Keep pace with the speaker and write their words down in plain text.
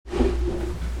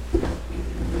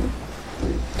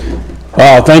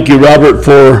Thank you, Robert,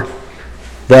 for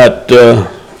that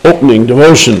opening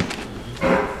devotion.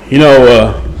 You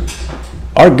know,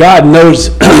 our God knows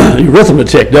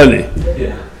arithmetic, doesn't he?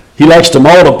 Yeah. He likes to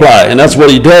multiply, and that's what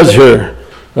he does here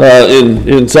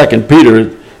in 2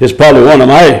 Peter. It's probably one of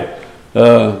my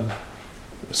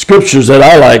scriptures that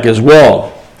I like as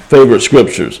well, favorite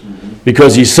scriptures,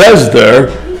 because he says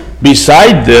there,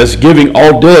 beside this, giving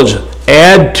all diligence,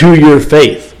 add to your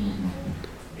faith.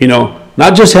 You know,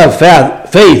 not just have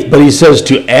faith, but he says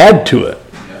to add to it.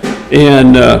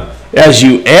 And as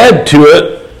you add to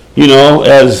it, you know,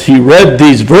 as he read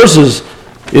these verses,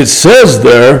 it says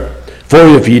there, for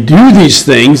if you do these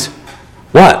things,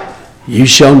 what? You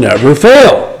shall never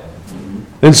fail.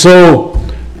 And so,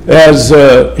 as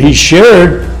he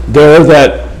shared there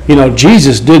that, you know,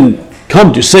 Jesus didn't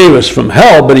come to save us from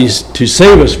hell, but he's to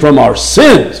save us from our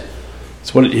sins.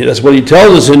 That's what he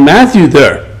tells us in Matthew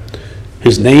there.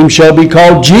 His name shall be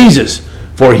called Jesus,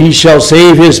 for he shall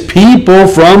save his people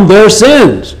from their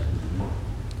sins.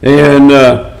 And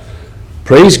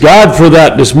praise God for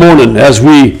that this morning. As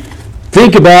we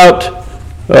think about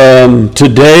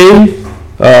today,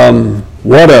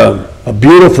 what a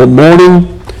beautiful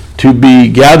morning to be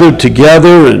gathered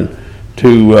together and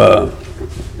to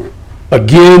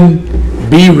again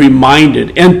be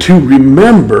reminded and to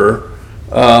remember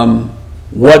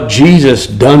what Jesus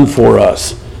done for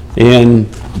us. And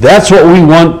that's what we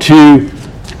want to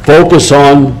focus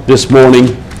on this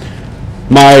morning.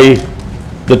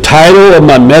 The title of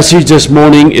my message this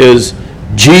morning is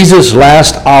Jesus'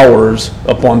 Last Hours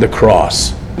Upon the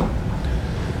Cross.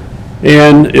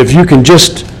 And if you can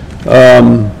just,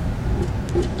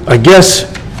 I guess,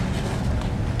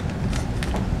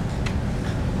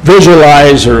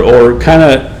 visualize or kind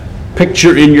of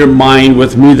picture in your mind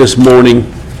with me this morning,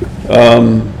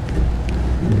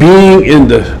 being in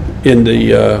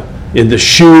the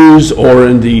shoes or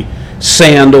in the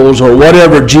sandals or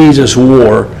whatever Jesus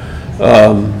wore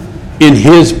in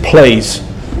his place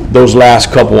those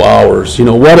last couple hours. You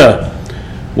know, what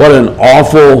an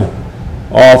awful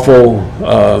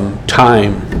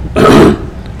time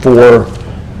for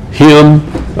him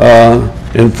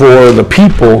and for the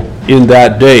people in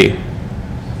that day.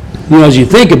 You know, as you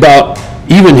think about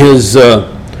even his the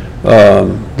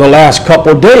last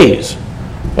couple days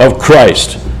of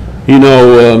Christ, you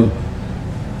know,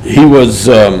 he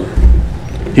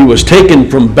was taken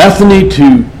from Bethany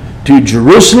to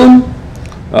Jerusalem,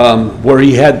 where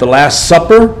he had the Last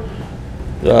Supper.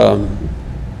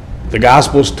 The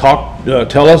Gospels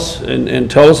tell us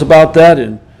about that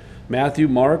in Matthew,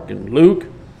 Mark, and Luke,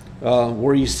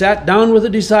 where he sat down with the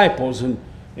disciples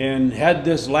and had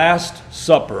this Last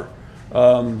Supper.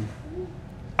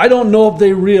 I don't know if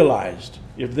they realized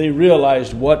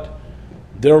what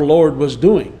their Lord was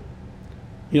doing.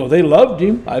 You know, they loved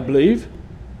him, I believe.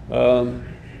 I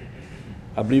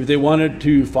believe they wanted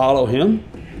to follow him.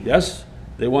 Yes,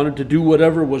 they wanted to do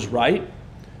whatever was right.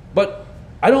 But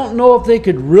I don't know if they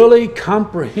could really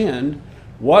comprehend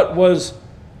what was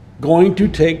going to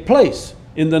take place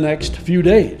in the next few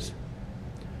days.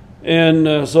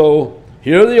 And so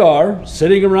here they are,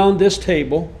 sitting around this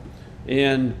table,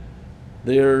 and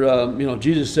they're,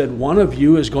 Jesus said, one of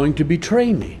you is going to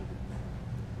betray me.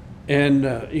 And,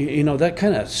 that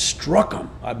kind of struck them,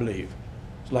 I believe.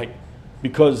 It's like,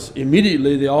 because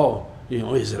immediately they all,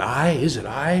 is it I? Is it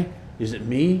I? Is it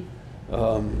me?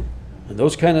 And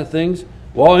those kind of things.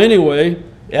 Well, anyway,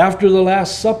 after the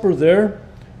Last Supper there,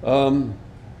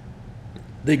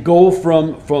 they go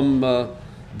from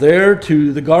there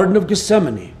to the Garden of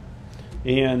Gethsemane.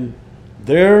 And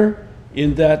there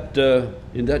in that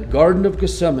Garden of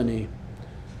Gethsemane,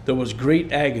 there was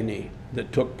great agony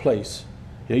that took place.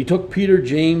 He took Peter,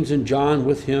 James, and John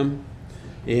with him,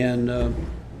 and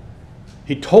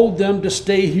he told them to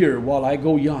stay here while I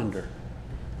go yonder.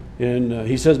 And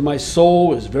he says, my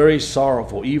soul is very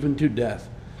sorrowful, even to death.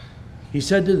 He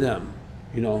said to them,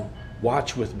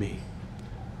 watch with me.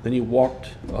 Then he walked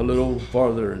a little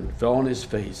farther and fell on his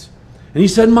face. And he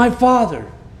said, my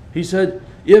Father, he said,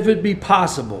 if it be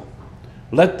possible,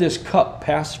 let this cup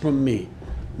pass from me.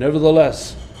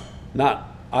 Nevertheless, not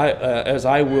as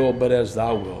I will, but as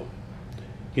thou wilt.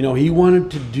 He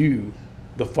wanted to do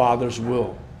the Father's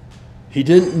will. He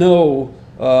didn't know,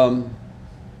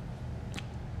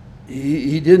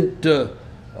 he didn't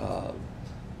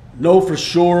know for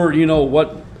sure,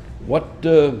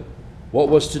 what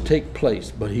was to take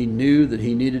place, but he knew that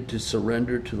he needed to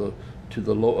surrender to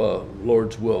the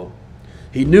Lord's will.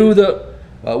 He knew that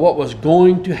what was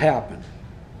going to happen.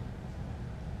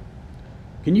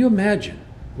 Can you imagine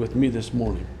with me this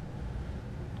morning?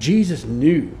 Jesus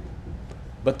knew,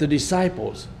 but the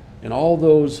disciples And all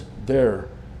those there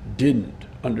didn't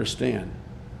understand.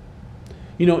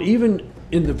 You know, even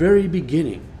in the very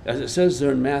beginning, as it says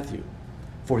there in Matthew,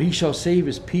 for he shall save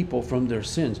his people from their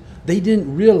sins. They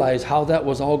didn't realize how that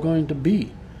was all going to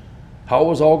be, how it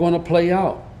was all going to play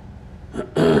out.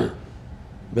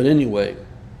 But anyway,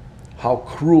 how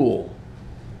cruel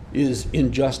is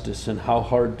injustice and how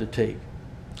hard to take.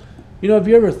 You know, have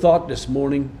you ever thought this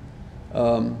morning,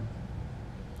 have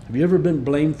you ever been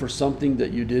blamed for something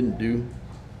that you didn't do?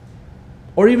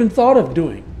 Or even thought of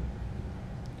doing?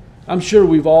 I'm sure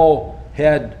we've all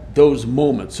had those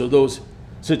moments or those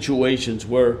situations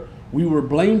where we were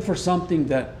blamed for something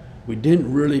that we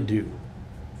didn't really do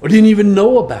or didn't even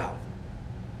know about.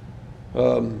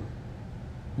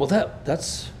 Well,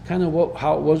 that's kind of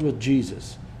how it was with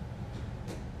Jesus.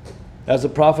 As the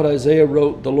prophet Isaiah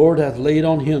wrote, the Lord hath laid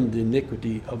on him the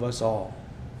iniquity of us all.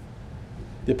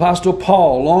 The Apostle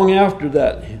Paul, long after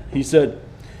that, he said,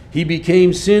 he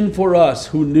became sin for us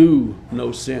who knew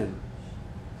no sin.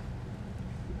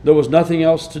 There was nothing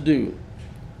else to do.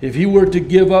 If he were to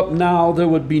give up now, there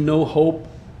would be no hope,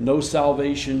 no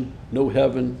salvation, no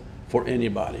heaven for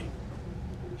anybody.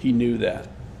 He knew that.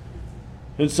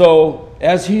 And so,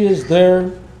 as he is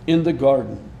there in the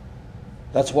garden,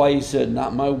 that's why he said,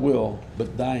 not my will,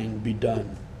 but thine be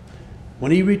done.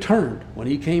 When he returned, when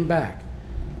he came back,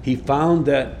 he found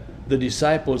that the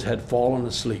disciples had fallen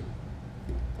asleep.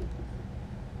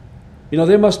 You know,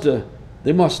 they must have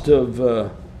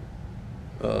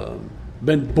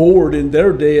been bored in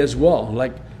their day as well.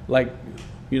 Like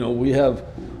you know, we have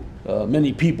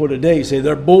many people today say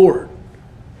they're bored.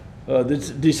 The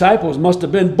disciples must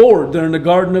have been bored there in the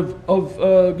Garden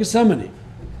of Gethsemane.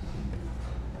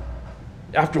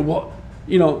 After what,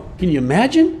 you know, can you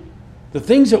imagine the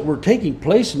things that were taking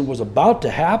place and was about to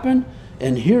happen?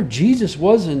 And here Jesus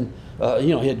was, and you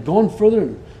know, he had gone further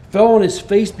and fell on his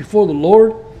face before the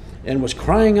Lord and was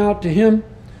crying out to him.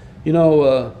 You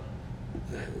know,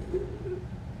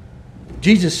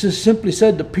 Jesus just simply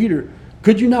said to Peter,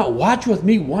 could you not watch with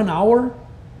me 1 hour?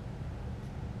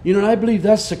 You know, and I believe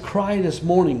that's the cry this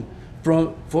morning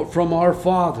from our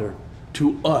Father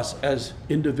to us as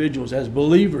individuals, as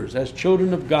believers, as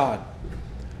children of God,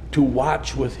 to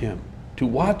watch with him, to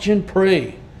watch and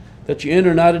pray that you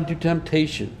enter not into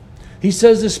temptation. He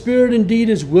says the spirit indeed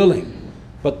is willing,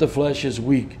 but the flesh is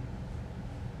weak.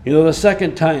 You know, the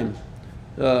second time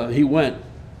he went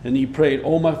and he prayed,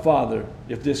 "Oh, my Father,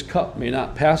 if this cup may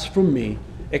not pass from me,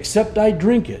 except I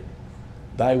drink it,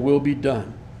 thy will be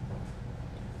done."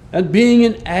 And being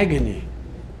in agony,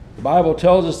 the Bible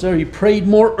tells us there he prayed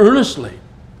more earnestly.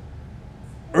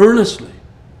 Earnestly.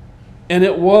 And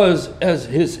it was as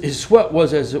his sweat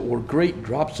was as it were great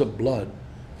drops of blood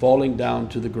falling down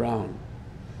to the ground.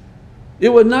 It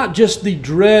was not just the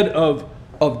dread of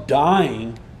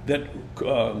dying that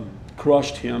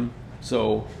crushed him,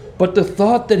 but the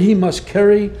thought that he must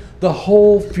carry the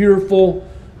whole fearful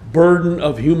burden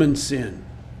of human sin.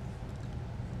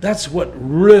 That's what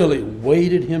really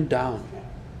weighted him down.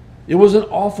 It was an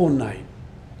awful night.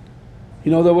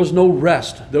 You know, there was no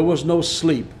rest. There was no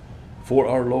sleep for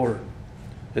our Lord.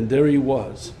 And there he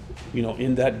was, you know,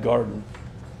 in that garden.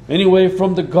 Anyway,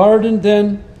 from the garden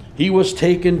then, he was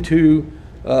taken to,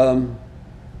 from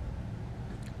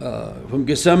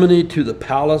Gethsemane to the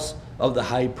palace of the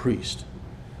high priest.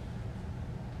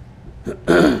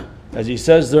 As he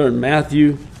says there in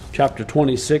Matthew chapter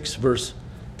 26, verse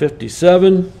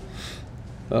 57,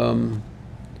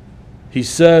 he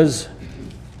says,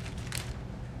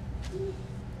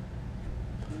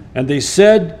 and they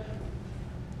said,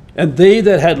 and they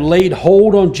that had laid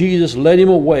hold on Jesus led him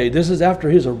away. This is after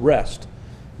his arrest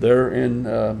there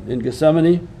in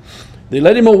Gethsemane. They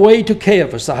led him away to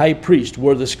Caiaphas, the high priest,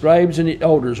 where the scribes and the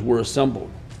elders were assembled.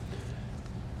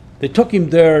 They took him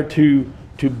there to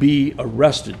be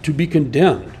arrested, to be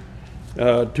condemned,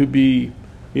 to be,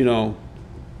 you know,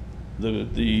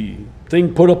 the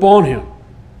thing put upon him.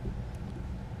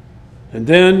 And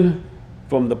then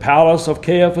from the palace of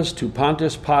Caiaphas to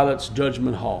Pontius Pilate's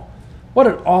judgment hall. What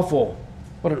an awful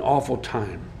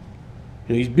time.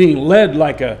 You know, he's being led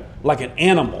like an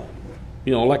animal,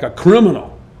 you know, like a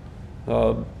criminal.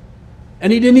 And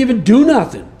he didn't even do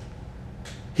nothing.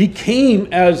 He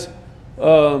came as,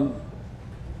 you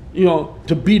know,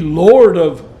 to be Lord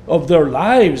of their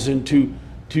lives and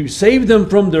to save them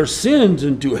from their sins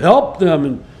and to help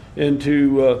them and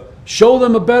to show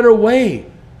them a better way.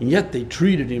 And yet they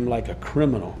treated him like a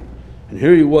criminal. And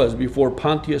here he was before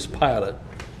Pontius Pilate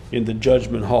in the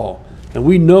judgment hall. And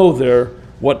we know there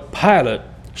what Pilate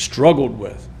struggled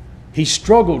with. He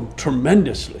struggled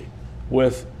tremendously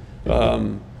with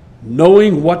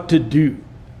knowing what to do.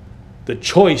 the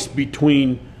choice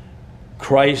between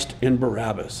Christ and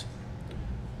Barabbas.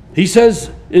 He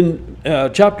says in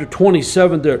chapter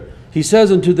 27 there, he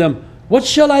says unto them, what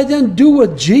shall I then do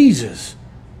with Jesus,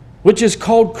 which is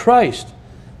called Christ?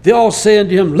 They all say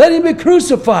unto him, let him be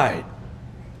crucified.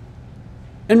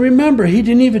 And remember, he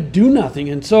didn't even do nothing.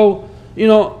 And so,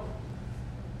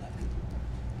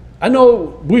 I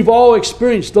know we've all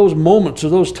experienced those moments or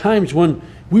those times when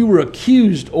we were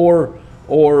accused or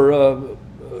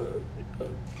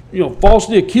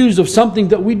falsely accused of something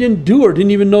that we didn't do or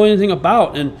didn't even know anything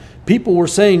about. And people were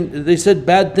saying, they said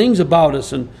bad things about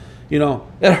us. And,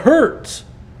 it hurts.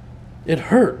 It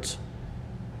hurts.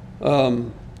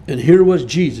 And here was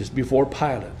Jesus before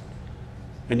Pilate.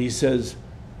 And he says,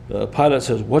 Pilate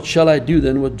says, what shall I do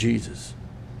then with Jesus?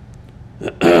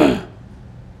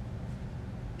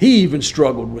 He even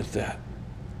struggled with that.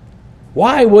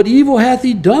 Why? What evil hath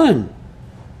he done?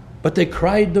 But they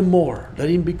cried the more, let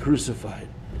him be crucified.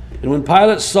 And when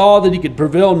Pilate saw that he could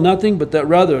prevail nothing, but that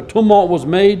rather a tumult was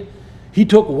made, he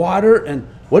took water, and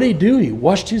what did he do? He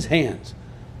washed his hands,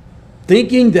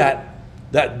 thinking that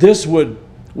this would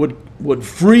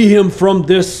free him from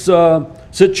this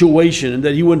situation and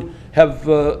that he wouldn't have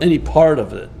any part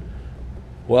of it.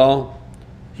 Well,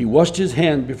 he washed his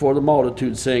hand before the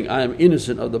multitude, saying, I am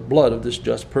innocent of the blood of this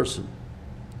just person.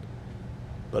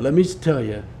 But let me tell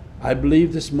you, I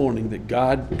believe this morning that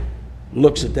God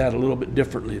looks at that a little bit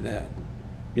differently than that.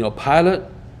 Pilate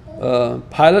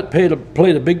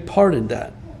played a big part in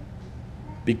that,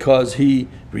 because he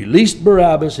released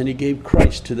Barabbas and he gave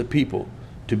Christ to the people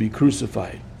to be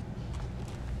crucified.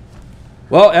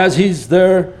 Well, as he's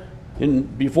there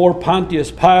before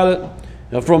Pontius Pilate,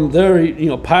 from there,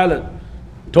 Pilate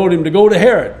told him to go to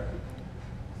Herod.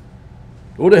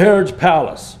 Go to Herod's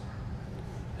palace.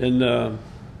 And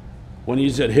when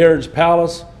he's at Herod's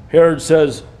palace, Herod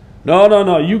says,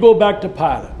 no, you go back to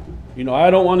Pilate. I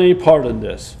don't want any part in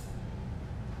this.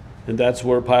 And that's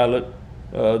where Pilate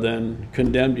then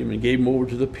condemned him and gave him over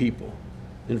to the people.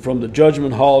 And from the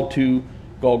judgment hall to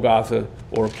Golgotha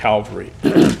or Calvary.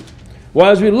 Well,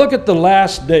 as we look at the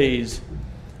last days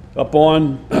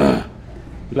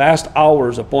last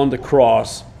hours upon the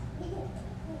cross,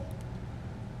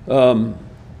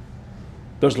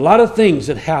 there's a lot of things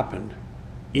that happened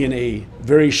in a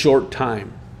very short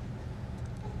time.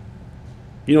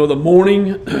 The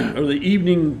morning or the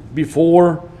evening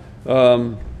before,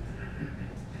 on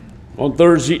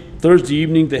Thursday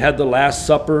evening, they had the Last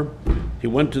Supper. He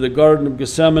went to the Garden of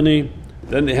Gethsemane.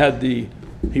 Then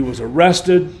he was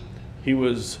arrested. He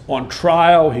was on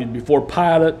trial. He before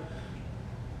Pilate,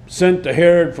 sent to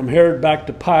Herod, from Herod back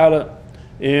to Pilate.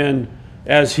 And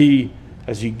as he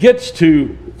gets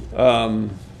to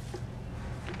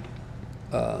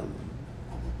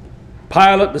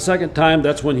Pilate the second time,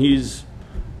 that's when he's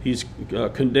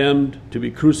condemned to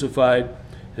be crucified,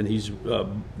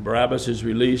 and Barabbas is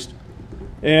released.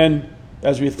 And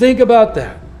as we think about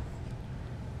that,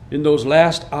 in those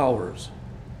last hours,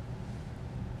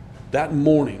 that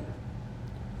morning,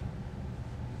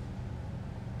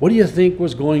 what do you think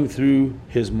was going through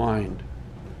his mind?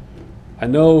 I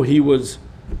know he was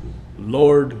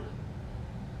Lord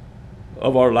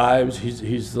of our lives.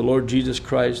 He's the Lord Jesus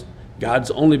Christ, God's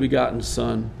only begotten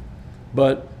Son.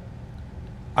 But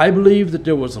I believe that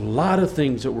there was a lot of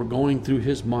things that were going through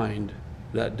his mind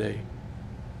that day.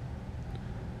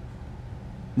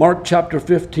 Mark chapter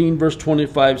 15, verse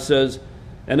 25 says,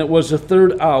 and it was the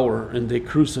third hour, and they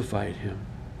crucified him.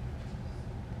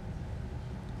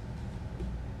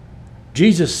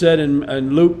 Jesus said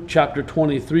in Luke chapter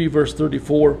 23, verse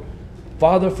 34,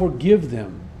 Father, forgive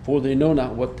them, for they know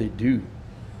not what they do.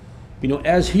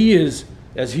 As he is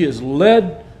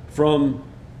led from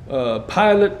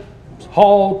Pilate's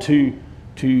hall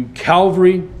to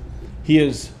Calvary, he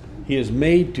is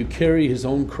made to carry his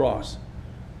own cross.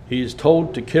 He is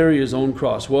told to carry his own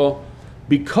cross. Well,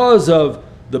 because of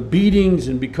the beatings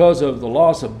and because of the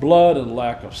loss of blood and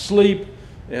lack of sleep,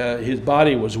 his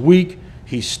body was weak.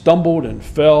 He stumbled and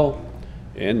fell.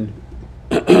 And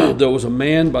there was a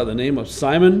man by the name of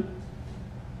Simon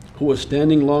who was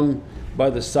standing along by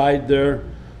the side there.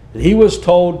 And he was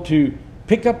told to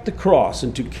pick up the cross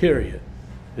and to carry it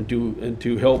and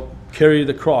to help carry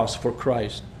the cross for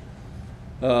Christ.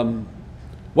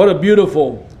 What a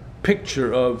beautiful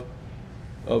picture of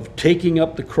taking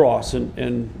up the cross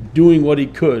and doing what he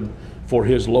could for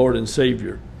his Lord and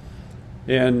Savior.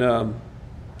 And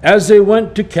as they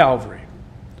went to Calvary,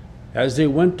 I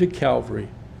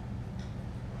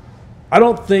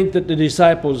don't think that the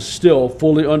disciples still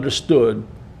fully understood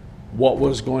what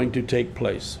was going to take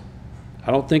place.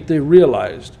 I don't think they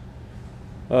realized.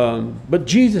 But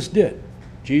Jesus did.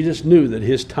 Jesus knew that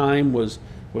his time was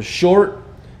short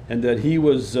and that he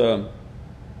was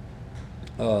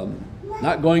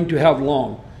not going to have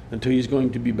long until he's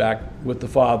going to be back with the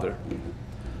Father.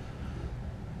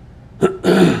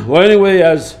 Well, anyway,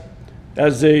 as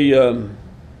they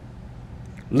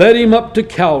led him up to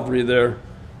Calvary there,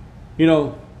 you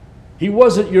know, he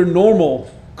wasn't your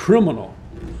normal criminal.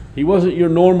 He wasn't your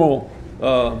normal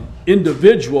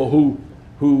individual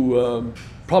who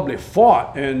probably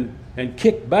fought and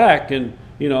kicked back and,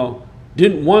 you know,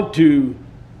 didn't want to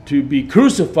be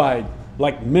crucified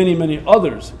like many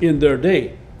others in their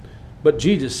day. But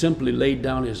Jesus simply laid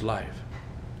down his life.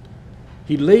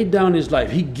 He laid down his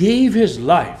life. He gave his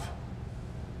life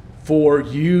for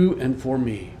you and for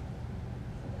me.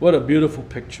 What a beautiful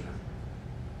picture.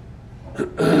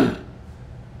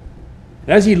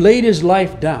 As he laid his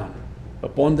life down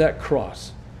upon that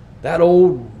cross, that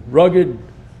old rugged,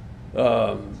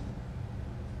 probably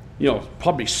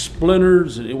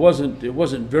splinters. It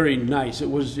wasn't very nice. It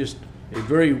was just a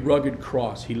very rugged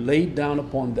cross. He laid down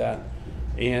upon that,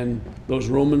 and those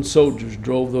Roman soldiers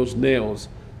drove those nails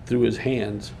through his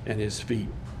hands and his feet.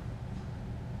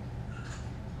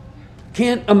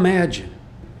 Can't imagine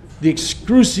the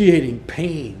excruciating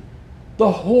pain,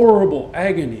 the horrible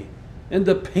agony, and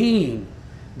the pain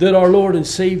that our Lord and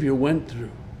Savior went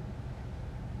through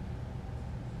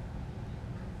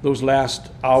those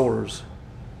last hours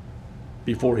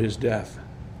before his death.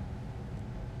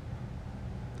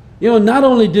 You know, not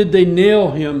only did they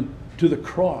nail him to the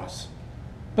cross,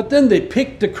 but then they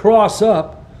picked the cross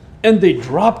up and they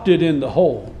dropped it in the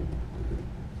hole.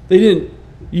 They didn't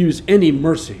use any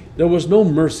mercy. There was no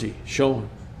mercy shown.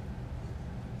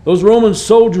 Those Roman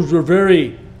soldiers were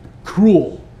very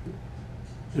cruel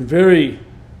and very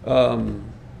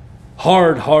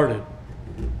hard-hearted.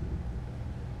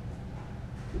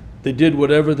 They did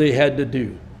whatever they had to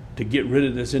do to get rid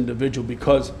of this individual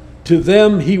because to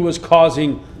them he was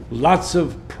causing lots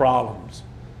of problems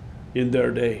in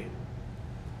their day.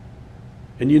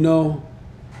 And you know,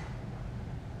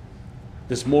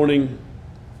 this morning,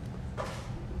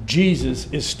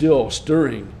 Jesus is still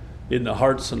stirring in the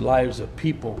hearts and lives of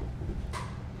people.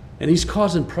 And he's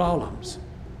causing problems.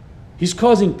 He's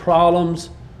causing problems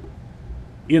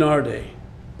in our day.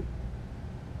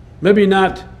 Maybe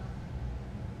not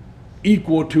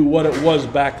equal to what it was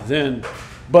back then,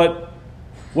 but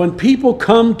when people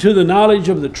come to the knowledge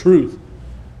of the truth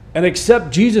and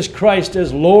accept Jesus Christ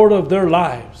as Lord of their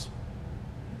lives,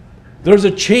 there's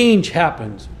a change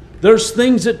happens. There's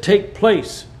things that take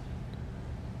place.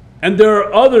 And there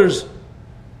are others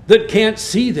that can't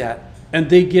see that, and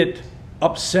they get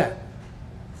upset,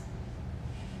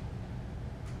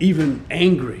 even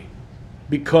angry,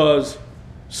 because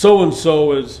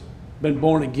so-and-so has been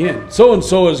born again.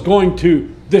 So-and-so is going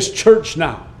to this church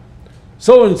now.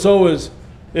 So-and-so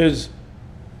is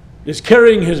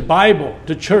carrying his Bible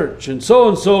to church, and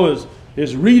so-and-so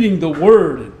is reading the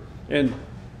Word. And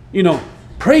you know,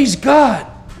 praise God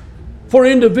for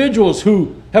individuals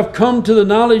who have come to the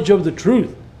knowledge of the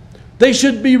truth. They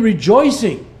should be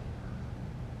rejoicing.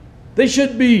 They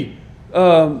should be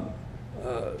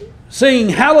saying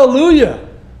hallelujah.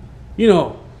 You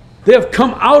know, they have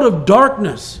come out of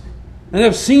darkness and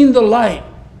have seen the light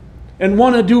and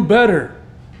want to do better.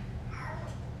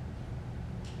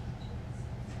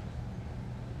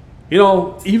 You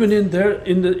know, even in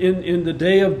the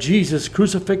day of Jesus'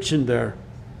 crucifixion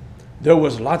there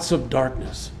was lots of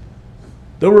darkness.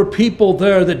 There were people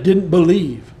there that didn't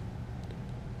believe.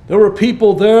 There were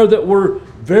people there that were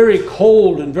very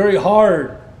cold and very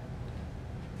hard.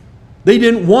 They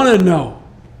didn't want to know.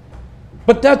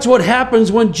 But that's what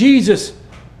happens when Jesus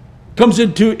comes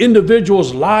into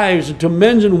individuals' lives, into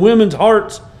men's and women's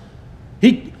hearts.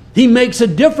 He makes a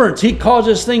difference. He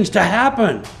causes things to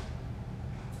happen.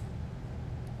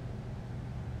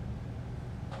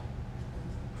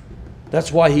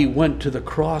 That's why he went to the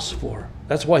cross for.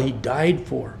 That's why he died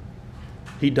for.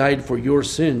 He died for your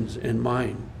sins and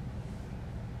mine.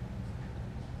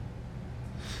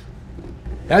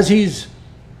 As he's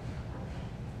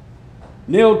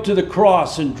nailed to the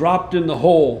cross and dropped in the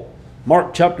hole,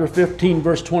 Mark chapter 15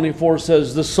 verse 24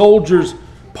 says, the soldiers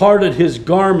parted his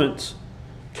garments,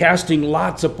 casting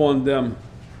lots upon them.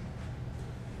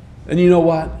 And you know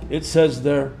what? It says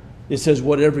there, it says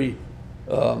what every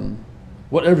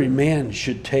man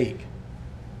should take.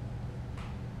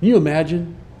 Can you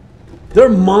imagine? Their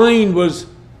mind was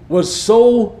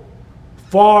so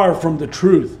far from the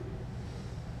truth.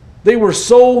 They were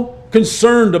so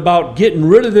concerned about getting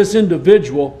rid of this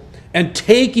individual and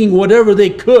taking whatever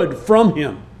they could from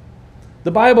him.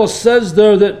 The Bible says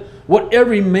there that what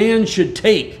every man should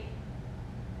take.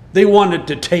 they wanted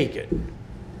to take it.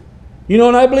 You know,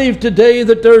 and I believe today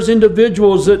that there's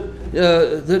individuals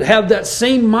that have that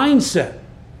same mindset.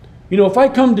 You know, if I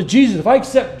come to Jesus, if I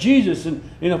accept Jesus, and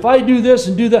if I do this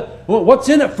and do that, well, what's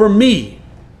in it for me?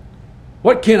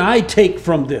 What can I take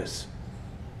from this?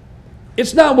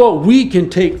 It's not what we can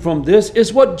take from this.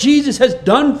 It's what Jesus has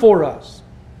done for us.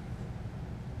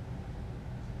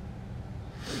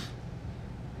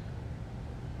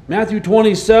 Matthew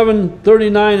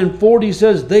 27:39 and 40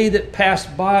 says, they that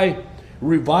passed by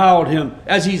reviled him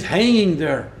as he's hanging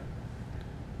there.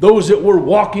 Those that were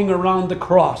walking around the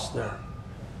cross there.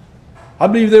 I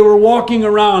believe they were walking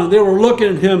around and they were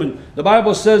looking at him, and the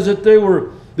Bible says that they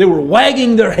were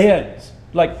wagging their heads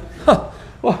like,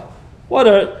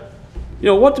 what's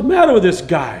the matter with this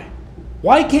guy?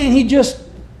 Why can't he just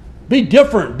be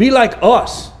different, be like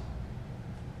us?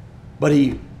 But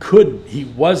he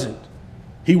wasn't.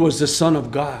 He was the Son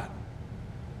of God.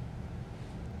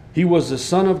 He was the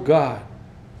Son of God.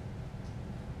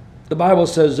 The Bible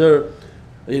says there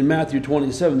in Matthew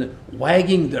 27 that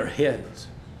wagging their heads.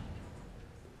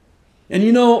 And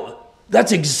you know,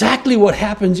 that's exactly what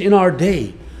happens in our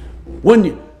day.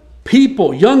 When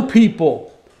people, young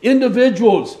people,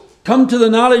 individuals come to the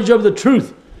knowledge of the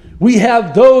truth, we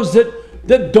have those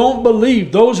that don't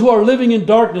believe. Those who are living in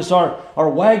darkness are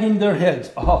wagging their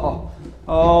heads. Oh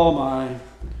my.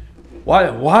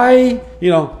 Why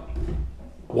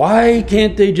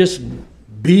can't they just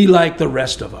be like the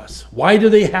rest of us? Why do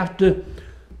they have to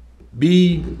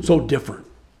be so different?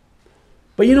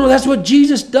 But you know, that's what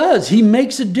Jesus does. He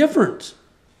makes a difference.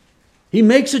 He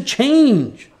makes a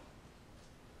change.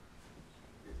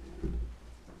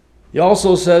 He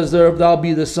also says there, if thou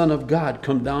be the Son of God,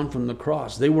 come down from the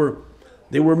cross. They were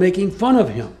making fun of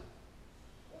him.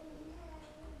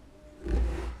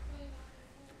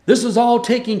 This is all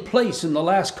taking place in the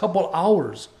last couple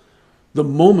hours, the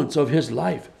moments of his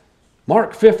life.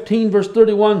 Mark 15, verse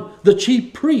 31, the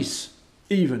chief priests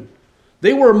even,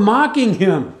 they were mocking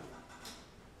him.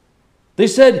 They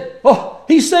said, oh,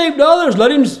 he saved others.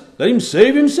 Let him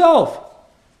save himself.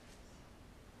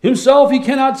 Himself he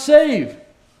cannot save.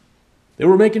 They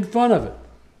were making fun of it.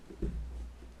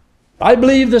 I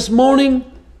believe this morning,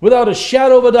 without a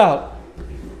shadow of a doubt,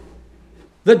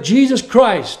 that Jesus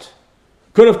Christ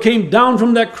could have came down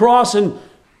from that cross and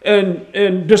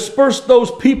dispersed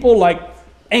those people like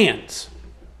ants.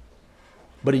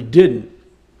 But he didn't.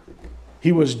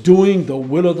 He was doing the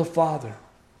will of the Father.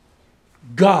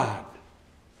 God,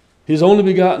 his only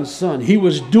begotten Son. He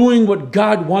was doing what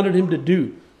God wanted him to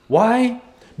do. Why?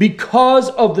 Because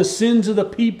of the sins of the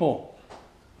people.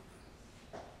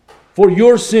 For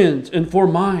your sins and for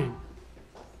mine.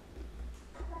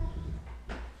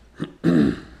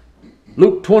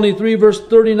 Luke 23 verse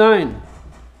 39.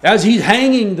 As he's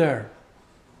hanging there,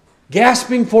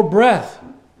 gasping for breath.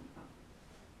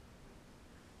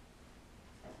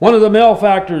 One of the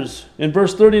malefactors in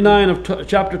verse 39 of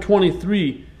chapter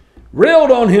 23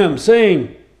 railed on him,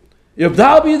 saying, if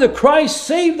thou be the Christ,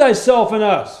 save thyself and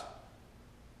us.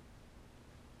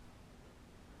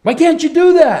 Why can't you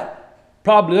do that?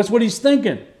 Probably that's what he's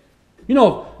thinking. You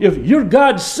know, if you're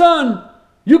God's Son,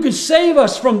 you could save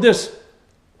us from this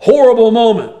horrible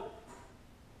moment.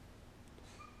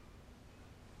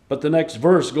 But the next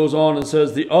verse goes on and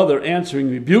says, the other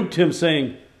answering rebuked him,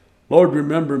 saying, Lord,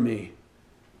 remember me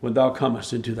when thou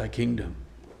comest into thy kingdom.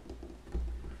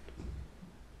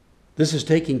 This is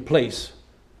taking place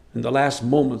in the last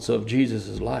moments of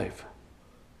Jesus' life.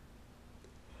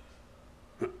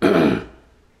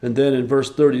 And then in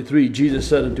verse 33, Jesus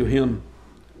said unto him,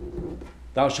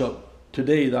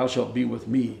 today thou shalt be with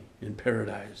me in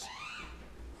paradise.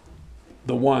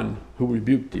 The one who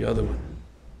rebuked the other one.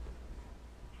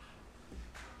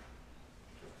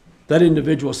 That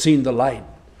individual seen the light,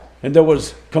 and there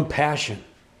was compassion.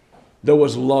 There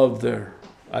was love there,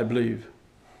 I believe.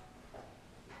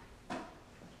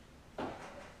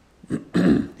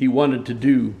 He wanted to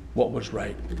do what was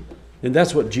right. And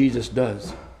that's what Jesus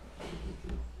does.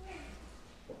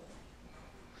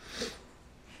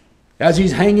 As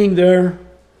he's hanging there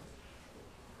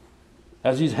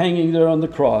on the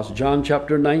cross, John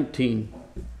chapter 19,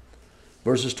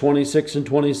 verses 26 and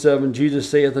 27, Jesus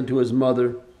saith unto his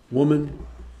mother, Woman,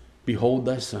 behold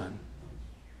thy son.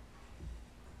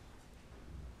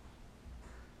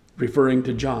 Referring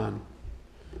to John.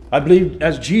 I believe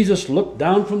as Jesus looked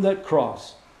down from that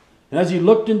cross, and as he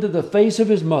looked into the face of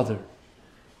his mother,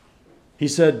 he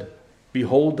said,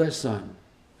 Behold thy son.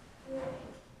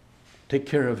 Take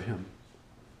care of him.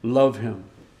 Love him.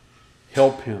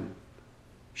 Help him.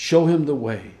 Show him the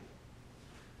way.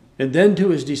 And then to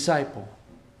his disciple,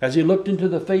 as he looked into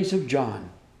the face of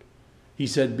John, He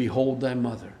said, behold thy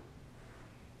mother.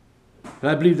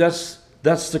 And I believe that's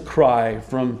the cry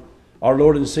from our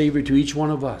Lord and Savior to each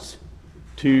one of us.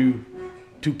 To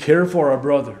care for our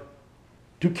brother.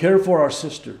 To care for our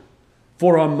sister.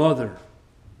 For our mother.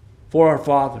 For our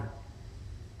father.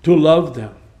 To love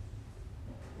them.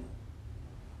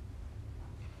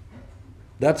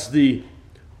 That's the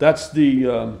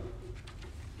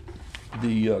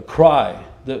cry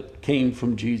that came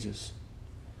from Jesus.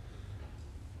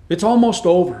 It's almost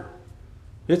over.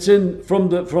 It's in from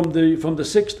the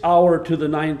 6th hour to the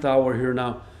 9th hour here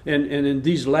now, and in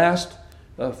these last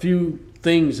few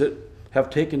things that have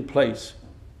taken place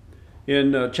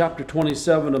in chapter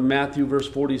 27 of Matthew, verse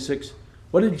 46.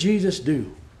 What did Jesus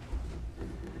do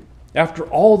after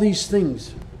all these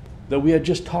things that we had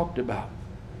just talked about?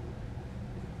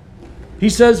 He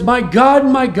says, my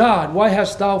God, why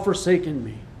hast thou forsaken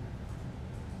me?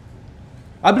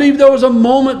 I believe there was a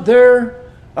moment there.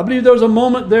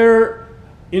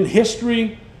 In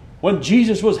history when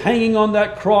Jesus was hanging on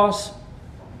that cross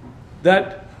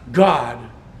that God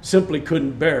simply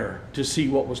couldn't bear to see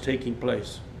what was taking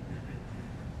place.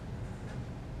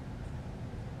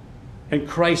 And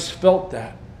Christ felt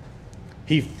that.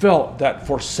 He felt that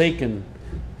forsaken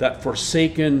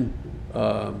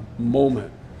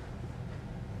moment.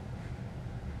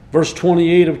 Verse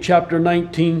 28 of chapter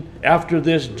 19, after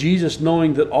this, Jesus,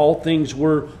 knowing that all things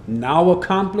were now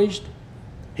accomplished,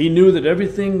 he knew that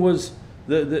everything was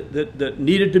that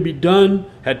needed to be done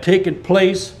had taken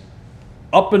place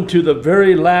up until the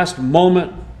very last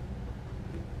moment.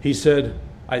 He said,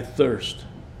 I thirst.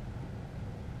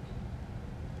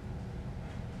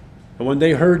 And when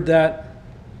they heard that,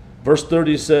 verse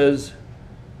 30 says,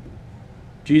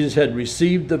 Jesus had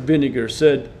received the vinegar,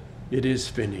 said, it is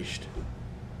finished.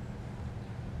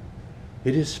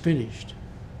 It is finished.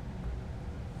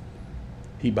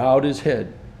 He bowed his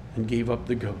head and gave up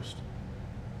the ghost.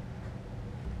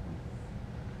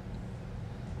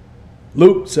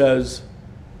 Luke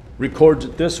records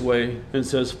it this way and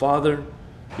says, Father,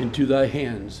 into thy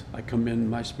hands I commend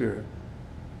my spirit.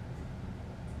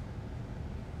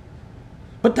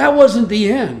 But that wasn't the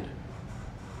end.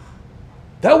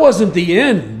 That wasn't the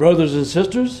end, brothers and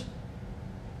sisters.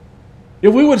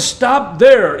 If we would stop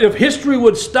there, if history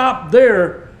would stop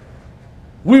there,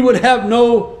 we would have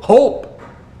no hope.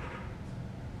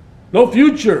 No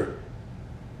future.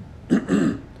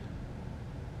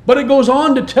 But it goes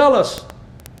on to tell us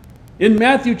in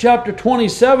Matthew chapter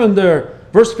 27 there,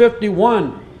 verse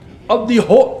 51, of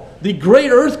the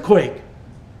great earthquake.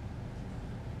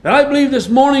 And I believe this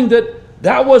morning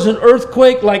that was an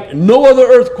earthquake like no other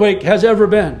earthquake has ever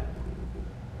been.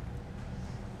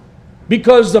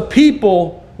 Because the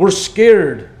people were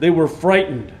scared. They were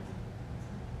frightened.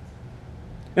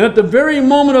 And at the very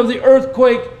moment of the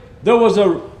earthquake, there was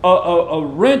a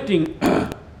rending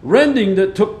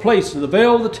that took place in the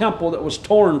veil of the temple that was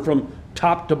torn from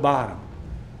top to bottom.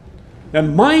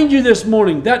 And mind you this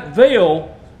morning, that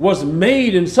veil was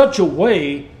made in such a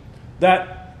way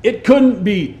that it couldn't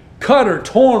be cut or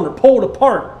torn or pulled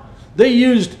apart. They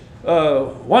used,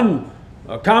 one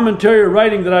commentary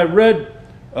writing that I read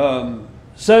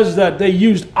says that they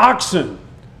used oxen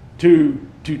to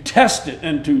test it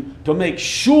and to make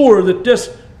sure that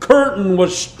this curtain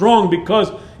was strong,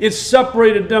 because it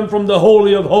separated them from the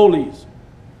Holy of Holies.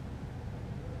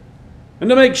 And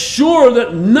to make sure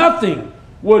that nothing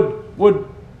would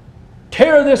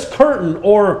tear this curtain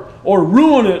or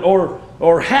ruin it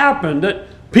or happen, that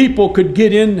people could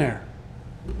get in there.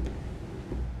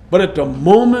 But at the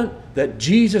moment that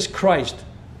Jesus Christ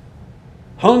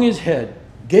hung his head,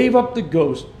 gave up the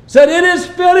ghost, said, it is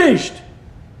finished,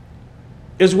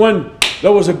 is when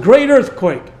there was a great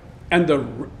earthquake and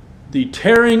the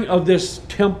tearing of this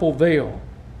temple veil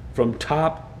from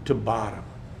top to bottom.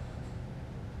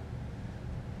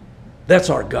 That's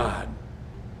our God.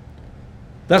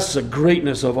 That's the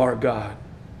greatness of our God.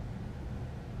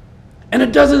 And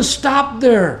it doesn't stop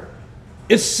there.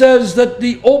 It says that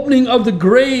the opening of the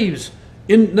graves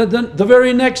in the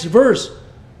very next verse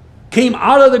came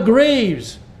out of the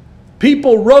graves.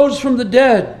 People rose from the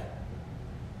dead.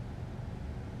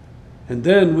 And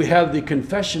then we have the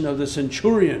confession of the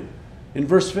centurion in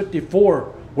verse 54,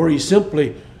 where he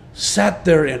simply sat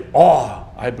there in awe,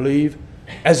 I believe,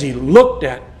 as he looked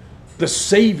at the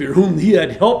Savior whom he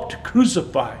had helped to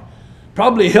crucify.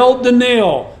 Probably held the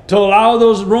nail to allow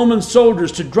those Roman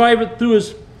soldiers to drive it through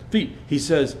his feet. He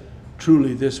says,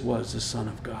 truly this was the Son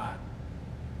of God.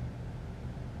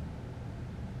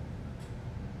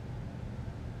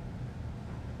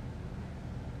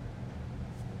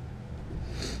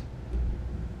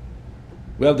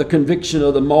 We have the conviction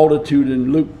of the multitude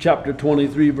in Luke chapter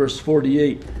 23, verse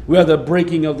 48. We have the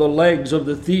breaking of the legs of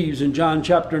the thieves in John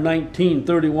chapter 19,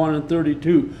 31 and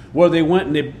 32, where they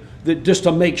went and they just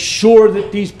to make sure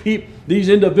that these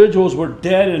individuals were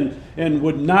dead and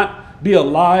would not be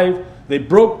alive. They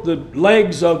broke the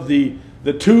legs of the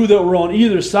two that were on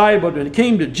either side, but when it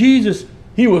came to Jesus,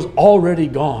 he was already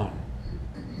gone.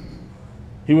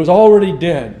 He was already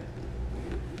dead.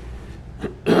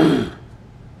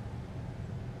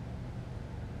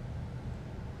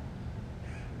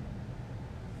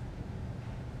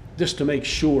 Just to make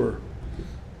sure,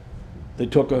 they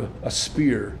took a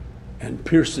spear and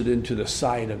pierced it into the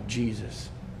side of Jesus,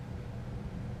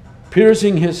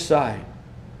 piercing his side.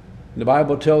 And the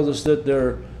Bible tells us that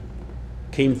there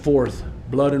came forth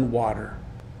blood and water,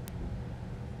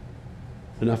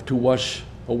 enough to wash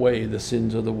away the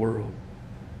sins of the world.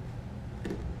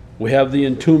 We have the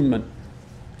entombment,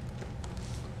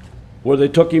 where they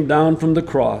took him down from the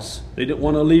cross. They didn't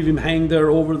want to leave him hang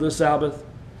there over the Sabbath.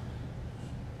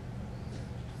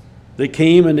 They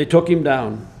came and they took him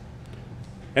down.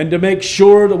 And to make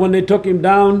sure that when they took him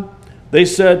down, they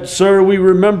said, "Sir, we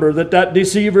remember that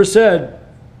deceiver said."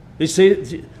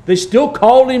 They still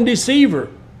called him deceiver.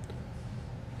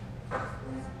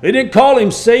 They didn't call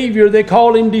him Savior, they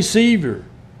called him deceiver.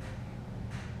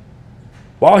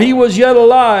 While he was yet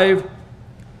alive,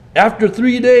 after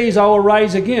 3 days I will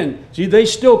rise again. See, they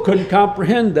still couldn't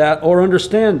comprehend that or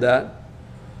understand that.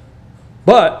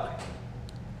 But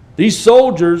these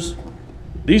soldiers,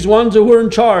 these ones who were in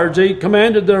charge, they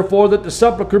commanded therefore that the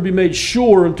sepulchre be made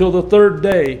sure until the third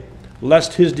day,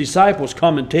 lest his disciples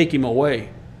come and take him away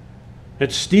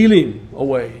and steal him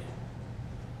away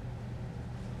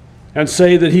and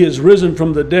say that he is risen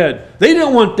from the dead. They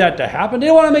didn't want that to happen.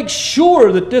 They want to make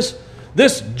sure that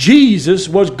this Jesus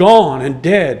was gone and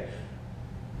dead,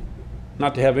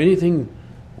 not to have anything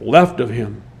left of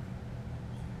him.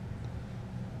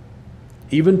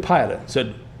 Even Pilate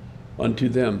said unto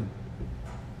them,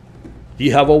 "Ye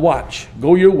have a watch.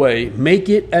 Go your way. Make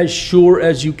it as sure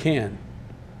as you can.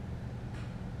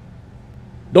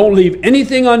 Don't leave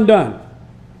anything undone.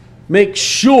 Make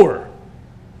sure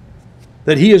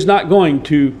that he is not going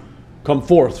to come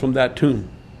forth from that tomb."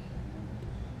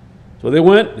 So they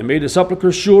went and made the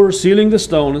sepulchre sure, sealing the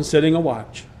stone and setting a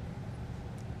watch.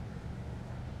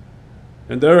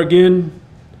 And there again,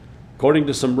 according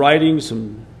to some writings,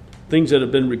 some things that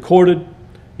have been recorded,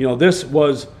 this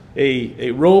was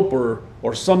a rope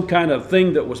or some kind of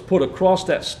thing that was put across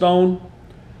that stone.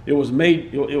 It was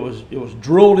made. It was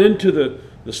drilled into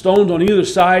the stones on either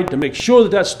side to make sure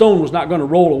that stone was not going to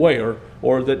roll away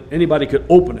or that anybody could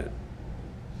open it.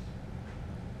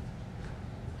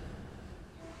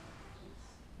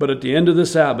 But at the end of the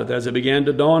Sabbath, as it began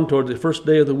to dawn toward the first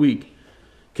day of the week,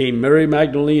 came Mary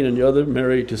Magdalene and the other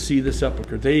Mary to see the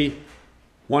sepulchre. They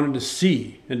wanted to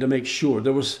see and to make sure.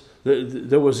 There was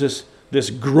this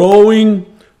growing,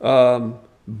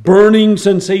 burning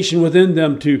sensation within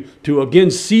them to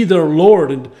again see their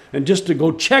Lord and just to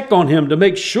go check on him to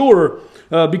make sure,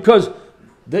 because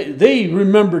they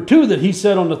remember too that he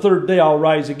said on the third day I'll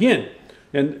rise again,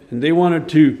 and they wanted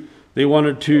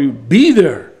to be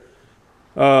there.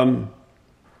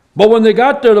 But when they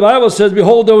got there, the Bible says,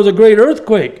 "Behold, there was a great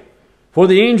earthquake, for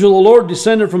the angel of the Lord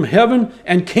descended from heaven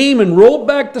and came and rolled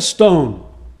back the stone."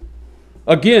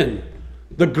 Again,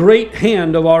 the great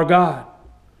hand of our God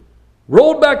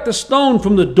rolled back the stone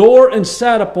from the door and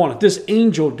sat upon it. This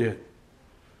angel did.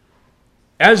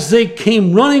 As they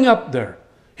came running up there,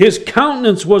 his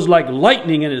countenance was like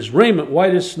lightning and his raiment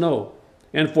white as snow.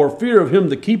 And for fear of him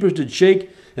the keepers did shake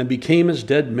and became as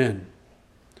dead men.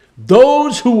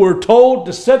 Those who were told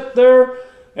to sit there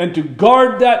and to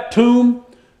guard that tomb,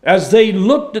 as they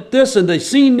looked at this and they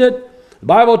seen it, the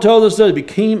Bible tells us that they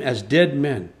became as dead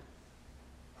men.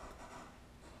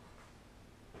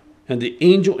 And the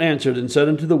angel answered and said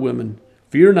unto the women,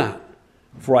 "Fear not,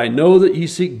 for I know that ye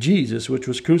seek Jesus, which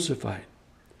was crucified.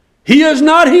 He is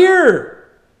not here.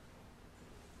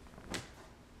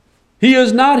 He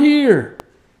is not here.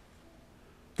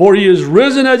 For he is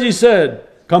risen as he said.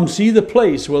 Come see the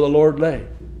place where the Lord lay."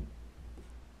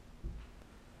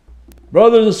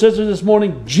 Brothers and sisters, this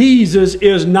morning, Jesus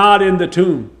is not in the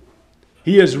tomb.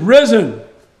 He is risen.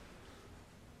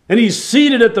 And he's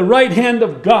seated at the right hand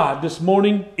of God this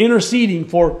morning, interceding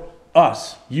for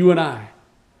us, you and I.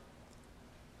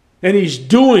 And he's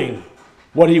doing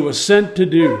what he was sent to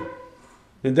do,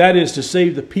 and that is to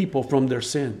save the people from their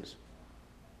sins.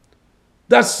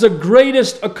 That's the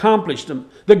greatest accomplishment,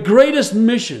 the greatest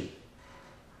mission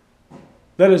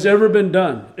that has ever been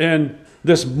done. And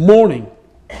this morning,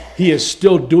 he is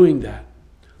still doing that.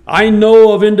 I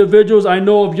know of individuals, I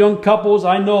know of young couples,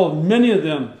 I know of many of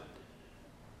them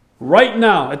right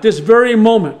now, at this very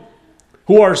moment,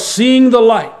 who are seeing the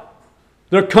light.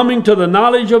 They're coming to the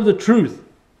knowledge of the truth,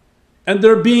 and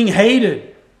they're being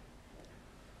hated.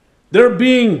 They're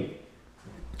being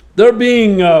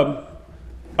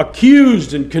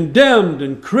accused and condemned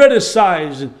and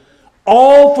criticized, and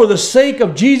all for the sake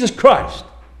of Jesus Christ.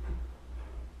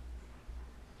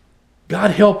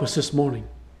 God help us this morning.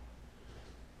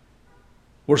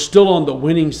 We're still on the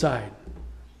winning side.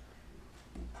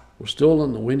 We're still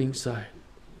on the winning side.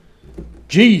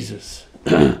 Jesus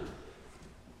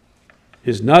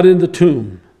is not in the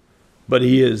tomb, but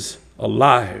he is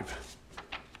alive.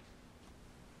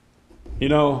 You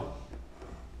know,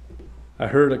 I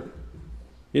heard an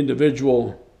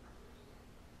individual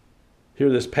here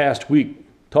this past week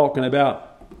talking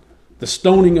about the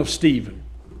stoning of Stephen,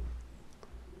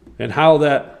 and how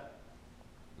that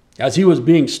as he was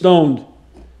being stoned,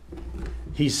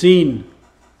 he seen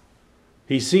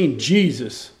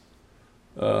Jesus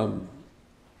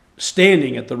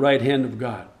standing at the right hand of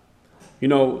God. You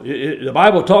know, the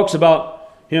Bible talks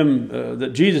about him,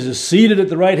 that Jesus is seated at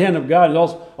the right hand of God. It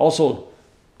also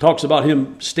talks about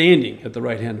him standing at the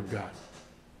right hand of God.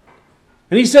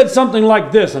 And he said something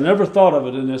like this. I never thought of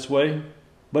it in this way,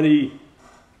 but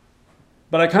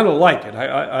I kind of like it.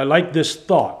 I like this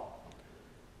thought.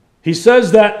 He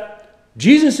says that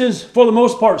Jesus is, for the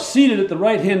most part, seated at the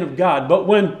right hand of God. But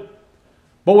when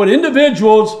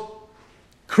individuals,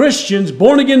 Christians,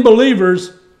 born-again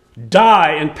believers,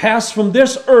 die and pass from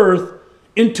this earth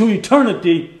into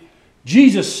eternity,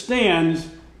 Jesus stands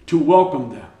to welcome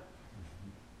them.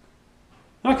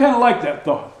 I kind of like that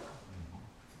thought.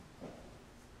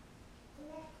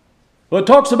 Well, it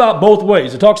talks about both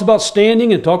ways. It talks about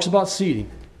standing and it talks about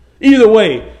seating. Either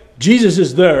way, Jesus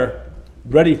is there,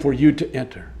 ready for you to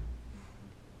enter.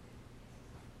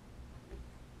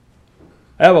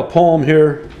 I have a poem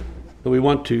here that we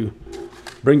want to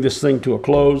bring this thing to a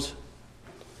close.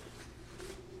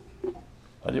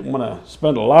 I didn't want to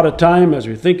spend a lot of time as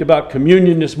we think about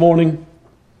communion this morning,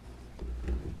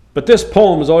 but this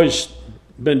poem has always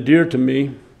been dear to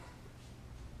me.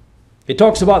 It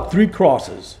talks about 3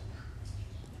 crosses.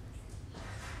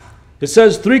 It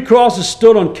says 3 crosses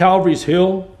stood on Calvary's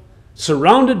hill,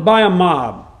 surrounded by a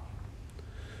mob.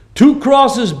 2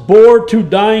 crosses bore 2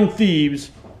 dying thieves,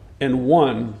 and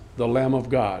 1 the Lamb of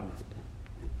God.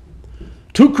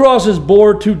 2 crosses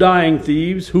bore 2 dying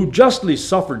thieves who justly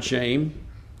suffered shame.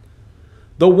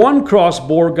 The 1 cross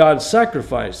bore God's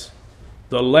sacrifice,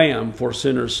 the Lamb for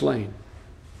sinners slain.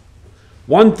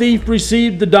 1 thief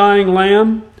received the dying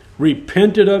Lamb,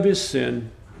 repented of his sin.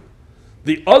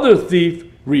 The other thief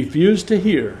refused to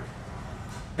hear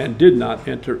and did not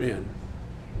enter in.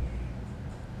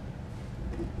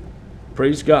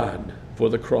 Praise God for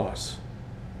the cross.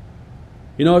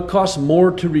 You know, it costs more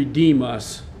to redeem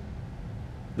us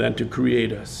than to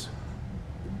create us.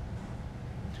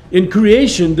 In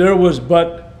creation, there was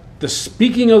but the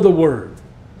speaking of the word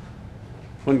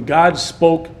when God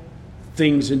spoke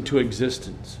things into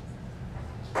existence.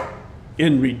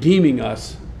 In redeeming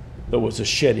us, there was a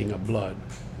shedding of blood.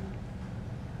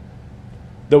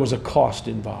 There was a cost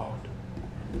involved.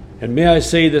 And may I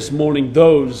say this morning,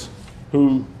 those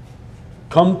who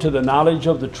come to the knowledge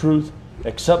of the truth,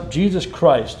 accept Jesus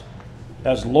Christ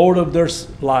as Lord of their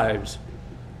lives,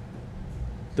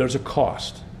 there's a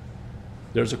cost.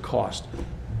 There's a cost.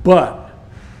 But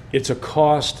it's a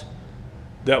cost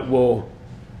that will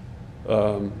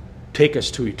take us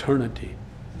to eternity,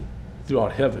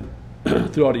 throughout heaven,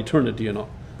 throughout eternity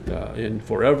and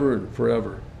forever and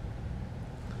forever.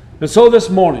 And so this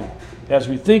morning, as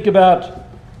we think about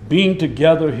being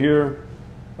together here,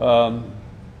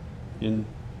 in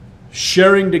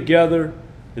sharing together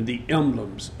in the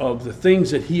emblems of the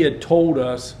things that he had told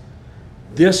us,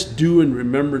 this do in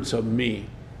remembrance of me.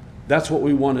 That's what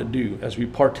we want to do as we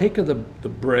partake of the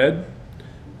bread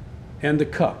and the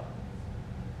cup,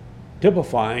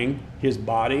 typifying his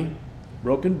body,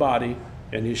 broken body,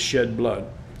 and his shed blood.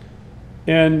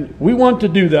 And we want to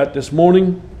do that this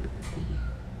morning.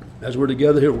 As we're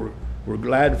together here, we're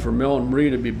glad for Mel and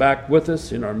Marie to be back with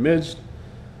us in our midst.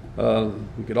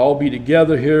 We could all be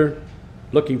together here,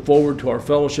 looking forward to our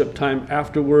fellowship time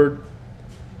afterward.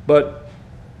 But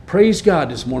praise God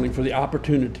this morning for the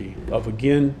opportunity of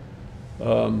again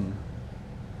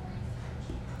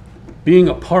being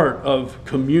a part of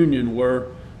communion where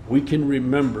we can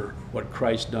remember what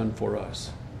Christ done for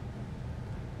us.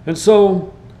 And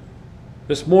so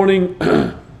this morning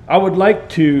I would like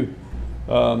to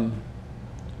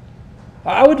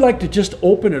just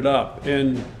open it up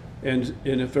and And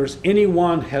if there's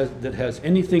anyone that has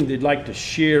anything they'd like to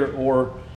share or